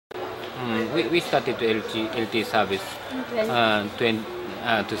we started LTE service In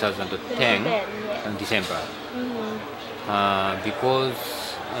 2010 yeah. December Mm-hmm. because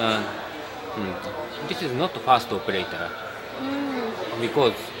this is not the first operator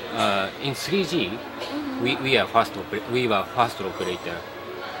because in 3G we are we were first operator,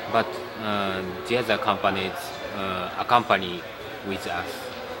 but the other companies accompany with us.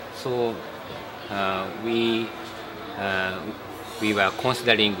 So we were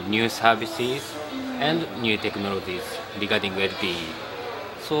considering new services and new technologies regarding LTE.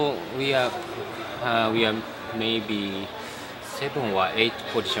 So we are maybe 7 or 8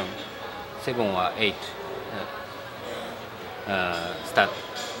 start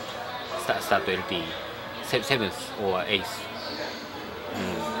LTE, seventh or eighth.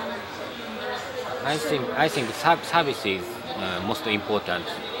 I think service is most important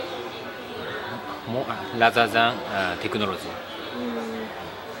more, rather than technology.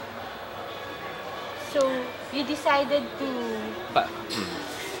 So you decided to But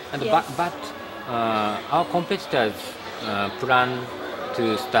and Yes. but our competitors plan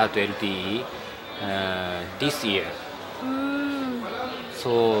to start LTE this year.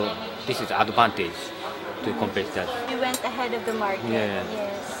 So this is advantage to competitors. you went ahead of the market. Yeah.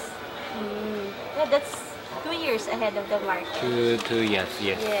 Yes. Yeah, that's 2 years ahead of the market. 2 years,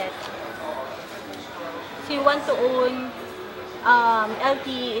 yes. Yes. So you want to own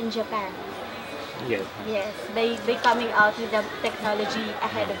LTE in Japan. Yes. Yes, by coming out with the technology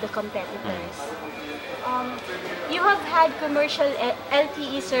ahead of the competitors. You have had commercial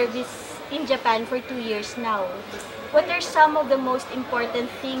LTE service in Japan for 2 years now. What are some of the most important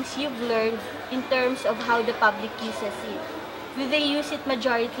things you've learned in terms of how the public uses it? Do they use it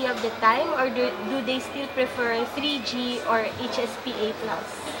majority of the time, or do they still prefer 3G or HSPA+?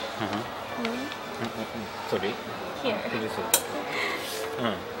 Sorry. Here. Could you say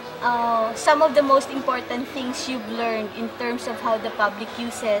that? Some of the most important things you've learned in terms of how the public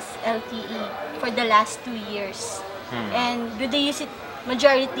uses LTE for the last 2 years. And do they use it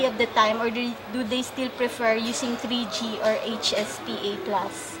majority of the time, or do they still prefer using 3G or HSPA+?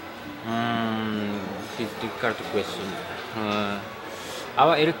 This is a difficult question.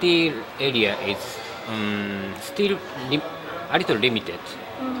 Our LTE area is still a little limited.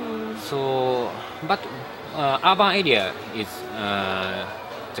 So, but urban area is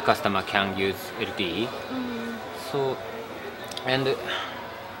the customer can use LTE. So, and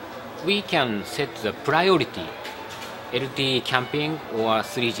we can set the priority LTE camping or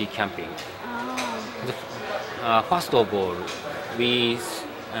 3G camping. First of all, we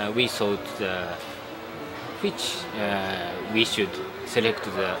thought which we should select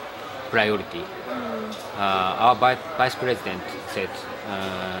the priority. Our vice president said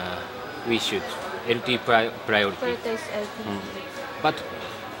we should LTE priority. Prioritize LTE. But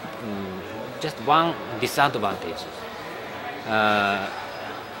just one disadvantage.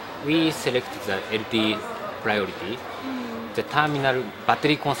 We select the LTE priority. The terminal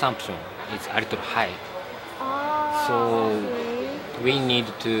battery consumption is a little high. So we need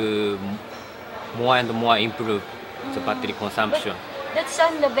to more and more improve the battery consumption. That's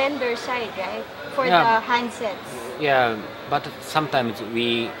on the vendor side, right? For Yeah. the handsets. Yeah, but sometimes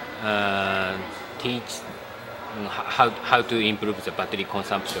we teach how to improve the battery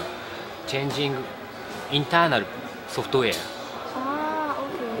consumption, changing internal software.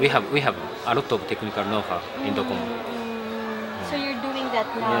 Okay. We have a lot of technical know-how in Docomo. So you're doing that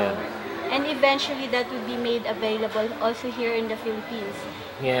now. Yeah. And eventually that will be made available also here in the Philippines.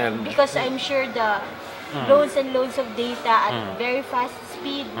 Yeah, Because I'm sure the loads and loads of data at very fast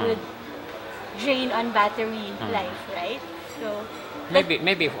speed would drain on battery life, right? So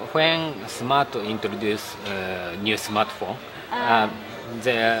maybe when Smart introduce new smartphone,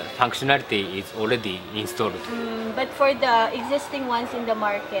 the functionality is already installed. but for the existing ones in the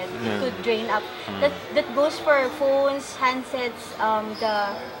market, it could drain up. That goes for phones, handsets,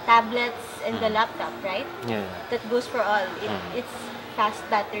 the tablets, and the laptop, right? Yeah. That goes for all. It's fast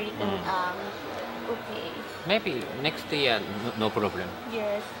battery. Okay. Maybe next year no problem.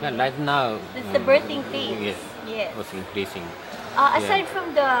 Yes. But right now, It's the birthing phase. Yes, Yes. was increasing. Aside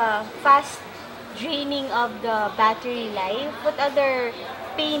from the fast draining of the battery life, what other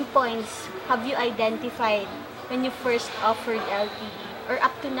pain points have you identified when you first offered LTE, or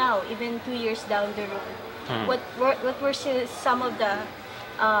up to now, even 2 years down the road? What were some of the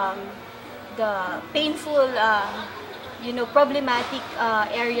painful, problematic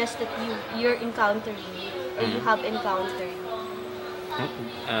areas that you're encountering or you have encountered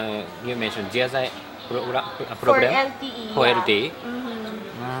You mentioned GSI for program LTE? for yeah. LTE.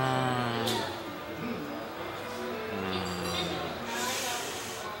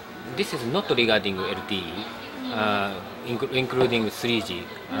 this is not regarding LTE, including 3G.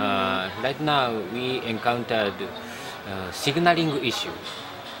 Right now, we encountered signaling issue.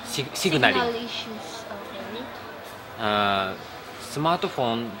 Signaling. Signal issues. Okay.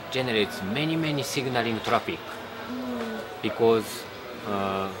 Smartphone generates many signaling traffic because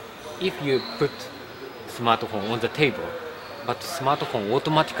if you put smartphone on the table, but smartphone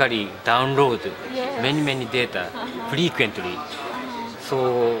automatically download Yes. many data frequently,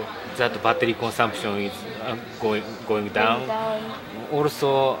 so that battery consumption is going down. Down.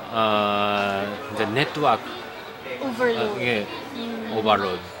 Also, the network Overload.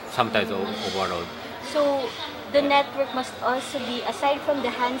 overload, sometimes overload. So the network must also be, aside from the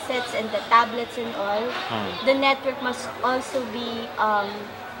handsets and the tablets and all, the network must also be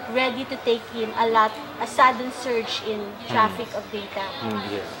ready to take in a sudden surge in traffic of data.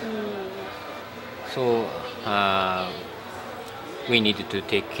 Yes. So we need to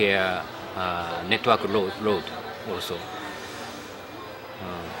take care network load also.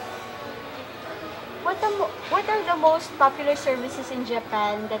 What are the most popular services in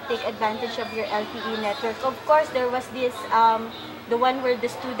Japan that take advantage of your LTE network? Of course, there was this, the one where the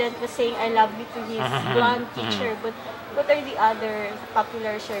student was saying "I love you" to his blonde teacher. But what are the other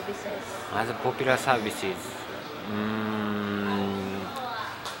popular services? As popular services,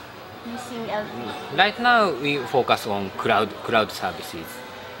 Using LTE. right now we focus on cloud services.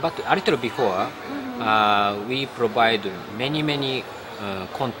 But a little before, we provide many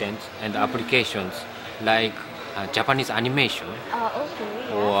content and applications like Japanese animation Okay.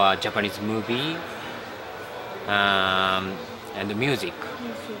 Yeah. or Japanese movie and music.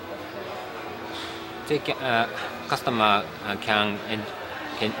 Music, They customer can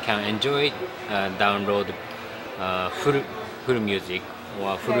enjoy download full music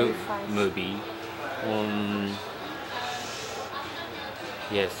or full Very fast. movie.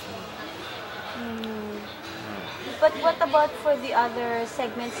 Yes. But what about for the other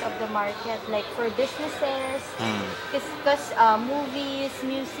segments of the market, like for businesses? Because movies,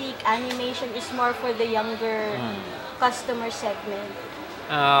 music, animation is more for the younger customer segment.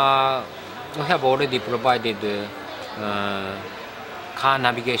 We have already provided car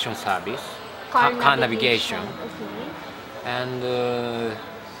navigation service, car navigation, Okay. and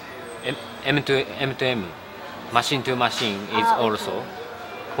M2M, machine to machine is Okay. also.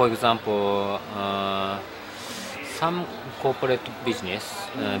 For example, some corporate business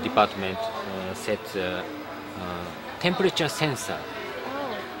department sets temperature sensor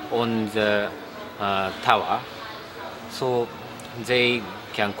Oh. on the tower, so they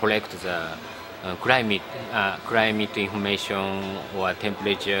can collect the climate information or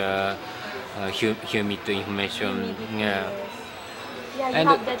temperature, humidity information. Yeah, you And-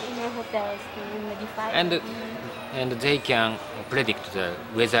 have that in your hotels to modify. And they can predict the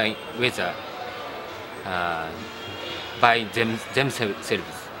weather by themselves.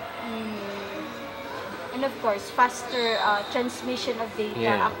 And of course, faster transmission of data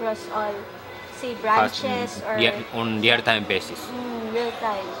Yeah. across all, say, Fast- branches or on real-time basis. real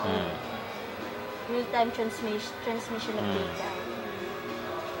time. Real time transmission of data.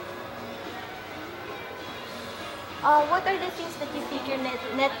 What are the things that you think your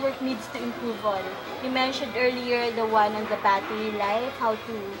network needs to improve on? You mentioned earlier the one on the battery life, how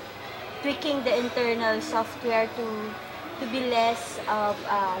to tweaking the internal software to be less of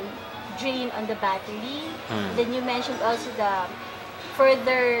drain on the battery. Then you mentioned also the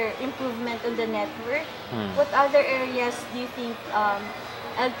further improvement on the network. What other areas do you think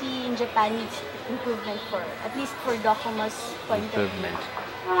LTE in Japan needs improvement for, at least for Docomo's point Improvement. of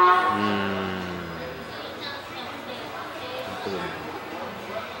view? Improvement.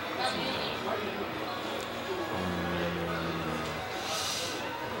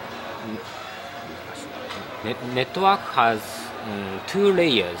 Network has two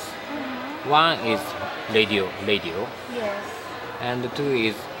layers. One is radio, Yes, and two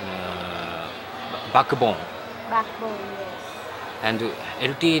is backbone. backbone, yes. And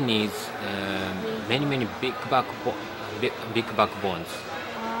LTE needs many big backbones.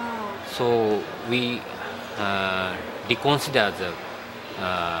 So we reconsider the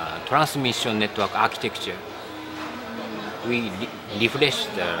transmission network architecture. We refresh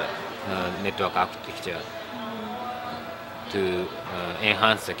the network architecture to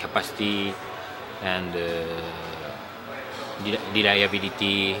enhance the capacity and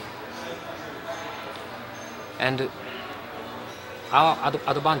reliability. And our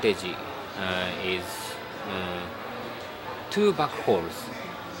advantage is two backhauls,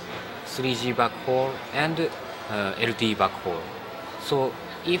 3G backhaul and LTE backhaul. So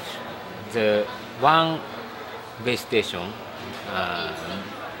if the one base station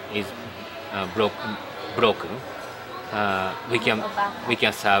is broken, we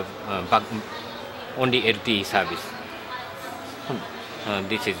can serve only LTE service.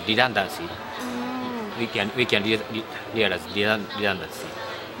 This is redundancy. We can realize redundancy.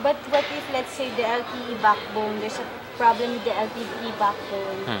 But what if, let's say, the LTE backbone, there's a problem with the LTE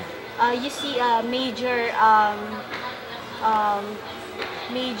backbone? You see a major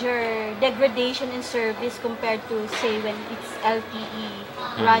degradation in service compared to, say, when it's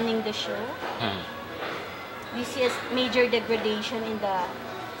LTE running the show. You see a major degradation in the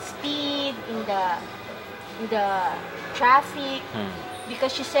speed, in the traffic,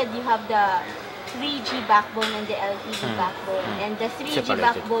 because you said you have the 3G backbone and the LTE backbone, and the 3G Separated.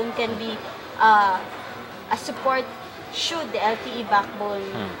 backbone can be a support should the LTE backbone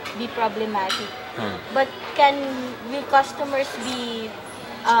be problematic. But will customers be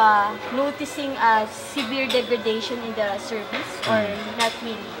noticing a severe degradation in the service, or not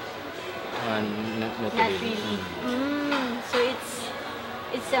really? Not Not really. really. So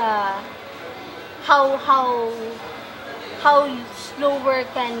it's how slower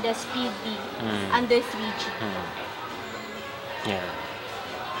can the speed be under 3G? Yeah.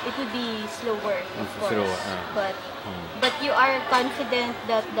 It would be slower, of course. Slower, But you are confident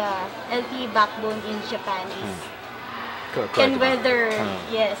that the LTE backbone in Japan is can weather.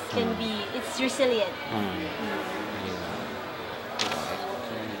 Yes, can be. It's resilient.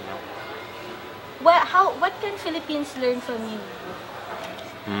 What can Philippines learn from you?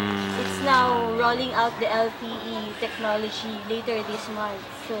 It's now rolling out the LTE technology later this month.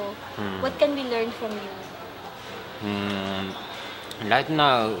 So, what can we learn from you? Right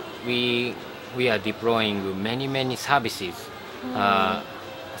now, we are deploying many services,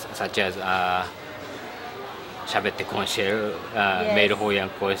 such as 喋ってコンシェル、メール翻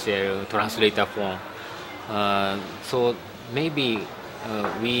訳コンシェル、トランスレーターフォン。So maybe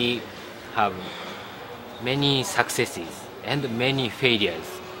we have many successes and many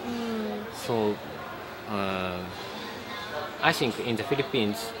failures. So I think in the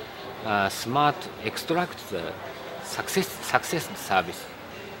Philippines, Smart extracts the success service,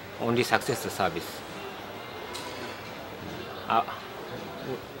 only success service.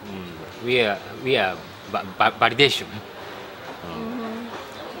 We are validation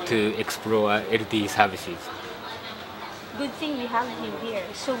to explore LTE services. Good thing we have you here,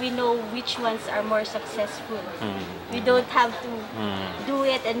 so we know which ones are more successful. We don't have to do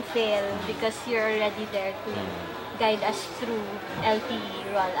it and fail because you're already there to guide us through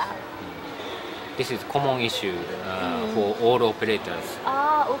LTE rollout. This is common issue for all operators.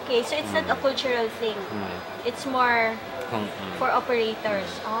 Ah, okay. So it's not a cultural thing. It's more for operators.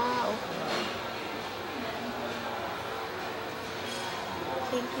 Ah, okay.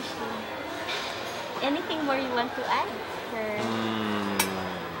 Thank you, Shane. Anything more you want to add?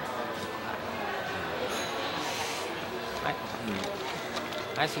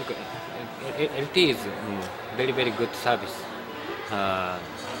 I think LTE is very good service.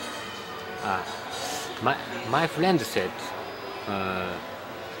 My friend said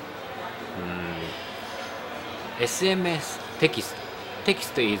SMS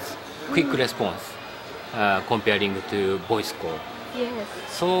text is quick response comparing to voice call. Yes.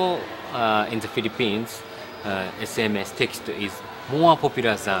 So in the Philippines, SMS text is more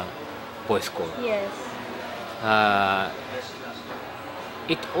popular than voice call. Yes.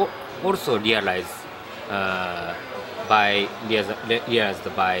 It also realized by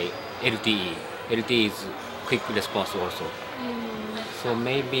LTE. LTE is quick response also. So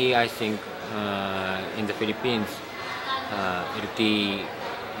maybe I think in the Philippines, LTE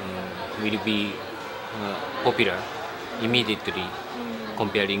will be popular immediately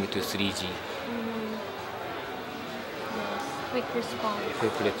comparing to 3G. Yes. Quick response.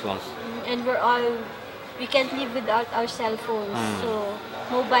 Quick response. And we can't live without our cell phones. So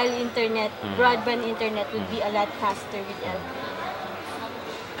mobile internet, broadband internet would be a lot faster with LTE.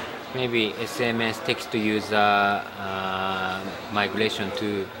 Maybe SMS text user migration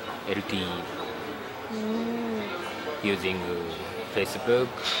to LTE using Facebook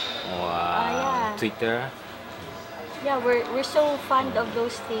or Twitter. Yeah, we're so fond of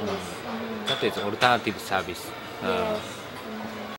those things. That is alternative service. Yes.